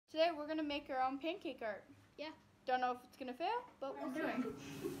Okay, we're gonna make our own pancake art. Yeah. Don't know if it's gonna fail, but we'll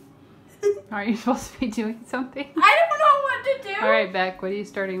see. Are you supposed to be doing something? I don't know what to do. All right, Beck, what are you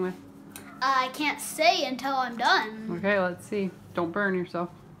starting with? I can't say until I'm done. Okay, let's see. Don't burn yourself.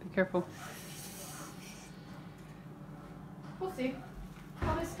 Be careful. We'll see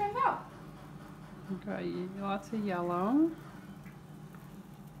how this turns out. Got lots of yellow.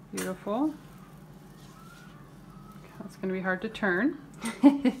 Beautiful. That's going to be hard to turn.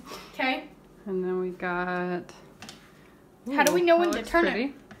 Okay. And then we got... How do we know when that to looks turn pretty.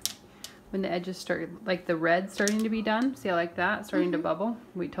 it? When the edges start, like the red starting to be done. See, I like that. Starting to bubble.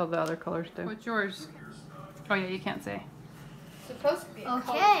 Wait till the other colors do. What's yours? Oh yeah, you can't say. It's supposed to be a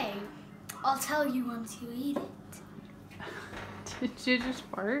color. Okay. I'll tell you once you eat it. Did you just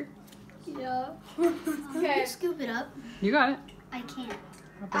fart? Yeah. Okay. You scoop it up. You got it. I can't.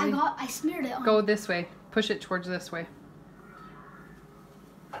 Ready? I smeared it on. Go this way. Push it towards this way.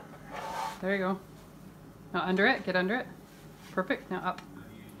 There you go. Now under it. Get under it. Perfect. Now up.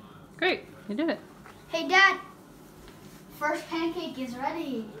 Great. You did it. Hey, Dad. First pancake is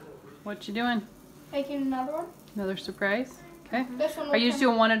ready. What you doing? Making another one. Another surprise? Okay. This one. Are you just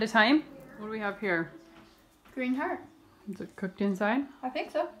doing one at a time? What do we have here? Green heart? Is it cooked inside? I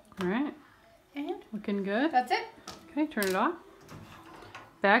think so. All right. And Looking good. that's it. Okay, turn it off.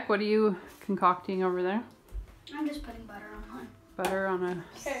 Beck, what are you concocting over there? I'm just putting butter on one. Butter on a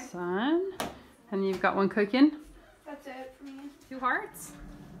Okay. sun. And you've got one cooking? That's it for me. 2 hearts?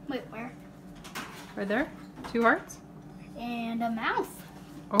 Wait, where? Right there? 2 hearts? And a mouth.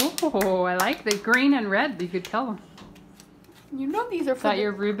 Oh, I like the green and red. You could tell them. You know these are Is that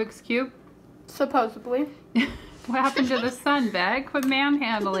your Rubik's Cube? supposedly. What happened to the sun, Beck? Quit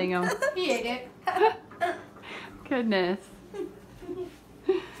manhandling him. He ate it. Goodness.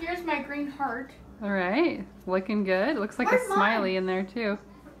 Here's my green heart. All right, looking good. Looks like Where's a smiley in there too.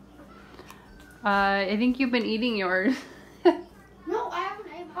 I think you've been eating yours. No, I haven't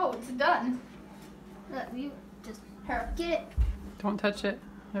ate. Oh, it's done. Look, you just Here. get it. Don't touch it.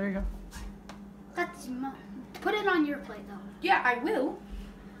 There you go. That's put it on your plate though. Yeah, I will.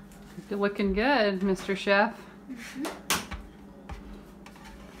 You're looking good, Mr. Chef.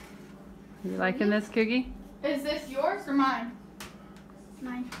 You liking this cookie? Is this yours or mine?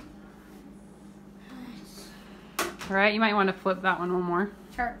 Mine. All right, you might want to flip that one more.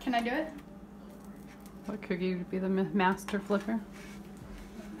 Sure. Can I do it? What cookie would be the master flipper?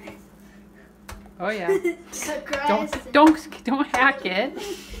 Oh yeah. Don't hack it.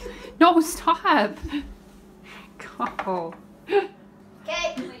 No, stop. Go.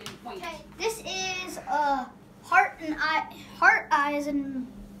 Okay. Okay. This is a heart eyes and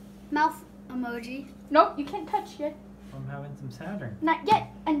mouth emoji. Nope, you can't touch yet. I'm having some Saturn. Not yet.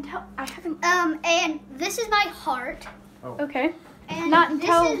 Until I haven't. And this is my heart. Okay. And Not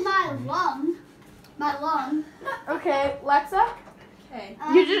until- this is my lung. My lung. Okay, Lexa. Okay.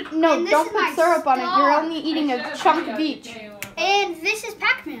 You just no. and this Don't is put my syrup on it. You're star. only eating a chunk of each. And this is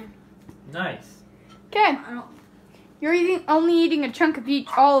Pac-Man. Nice. Okay. I don't. You're only eating a chunk of each.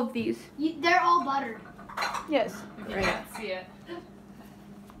 All of these. They're all buttered. Yes. You can't see it.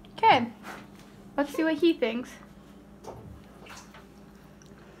 Okay. Let's see what he thinks.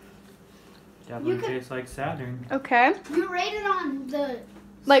 Definitely tastes like Saturn. Okay. You rate it on the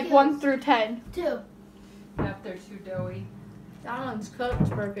Like scales, 1 through 10. 2. Yep, they're too doughy. That one's cooked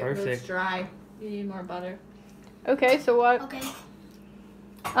perfect, but it's Perfect. dry. You need more butter. Okay. So what? Okay.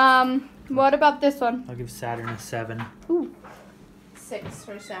 What about this one? I'll give Saturn a 7. Ooh. 6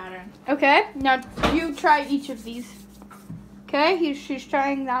 for Saturn. Okay. Now you try each of these. Okay. She's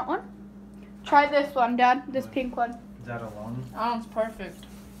trying that one. Try this one, Dad. This pink one. Is that a lung? That one's perfect.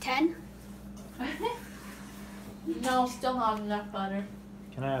 10. No, still not enough butter.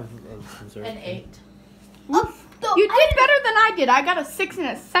 Can I have a dessert? An 8. Oh, no, You did better than I did. I got a 6 and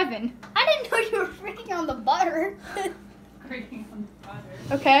a 7. I didn't know you were freaking on the butter.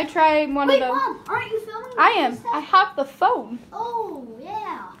 Okay. Try one Wait, of those. Mom, aren't you filming? I am. this I stuff? have the phone. Oh,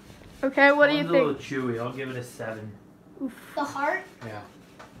 yeah. Okay. What do you One's a little think? chewy. I'll give it a 7. The heart. Yeah.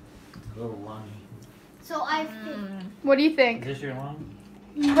 A little lungy. So I. What do you Is think? this your lung?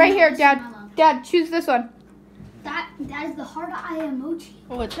 Right here, This is Dad. my lung. Dad, choose this one. That is the heart eye emoji.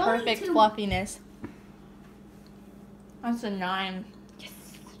 Oh, it's Don't eat perfect too- fluffiness. That's a 9. Yes.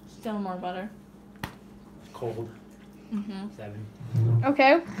 Still more butter. Cold. Mm-hmm. 7.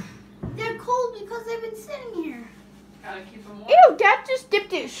 Okay. They're cold because they've been sitting here. Gotta keep them warm. Ew, Dad just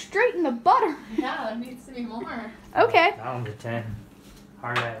dipped it straight in the butter. Yeah, there needs to be more. Okay. That one's a 10.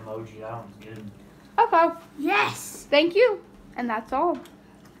 Heart eye emoji. That one's good. Okay. Yes. Thank you. And that's all.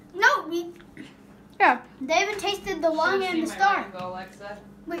 No, Yeah. they haven't tasted the lung and the star. Alexa.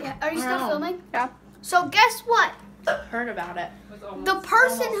 Wait, are you I still know. filming? Yeah. So guess what? Heard about it. The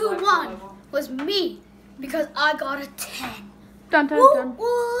person who won was me because I got a 10. Dun dun Woo, dun.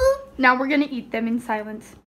 woo. Now we're gonna eat them in silence.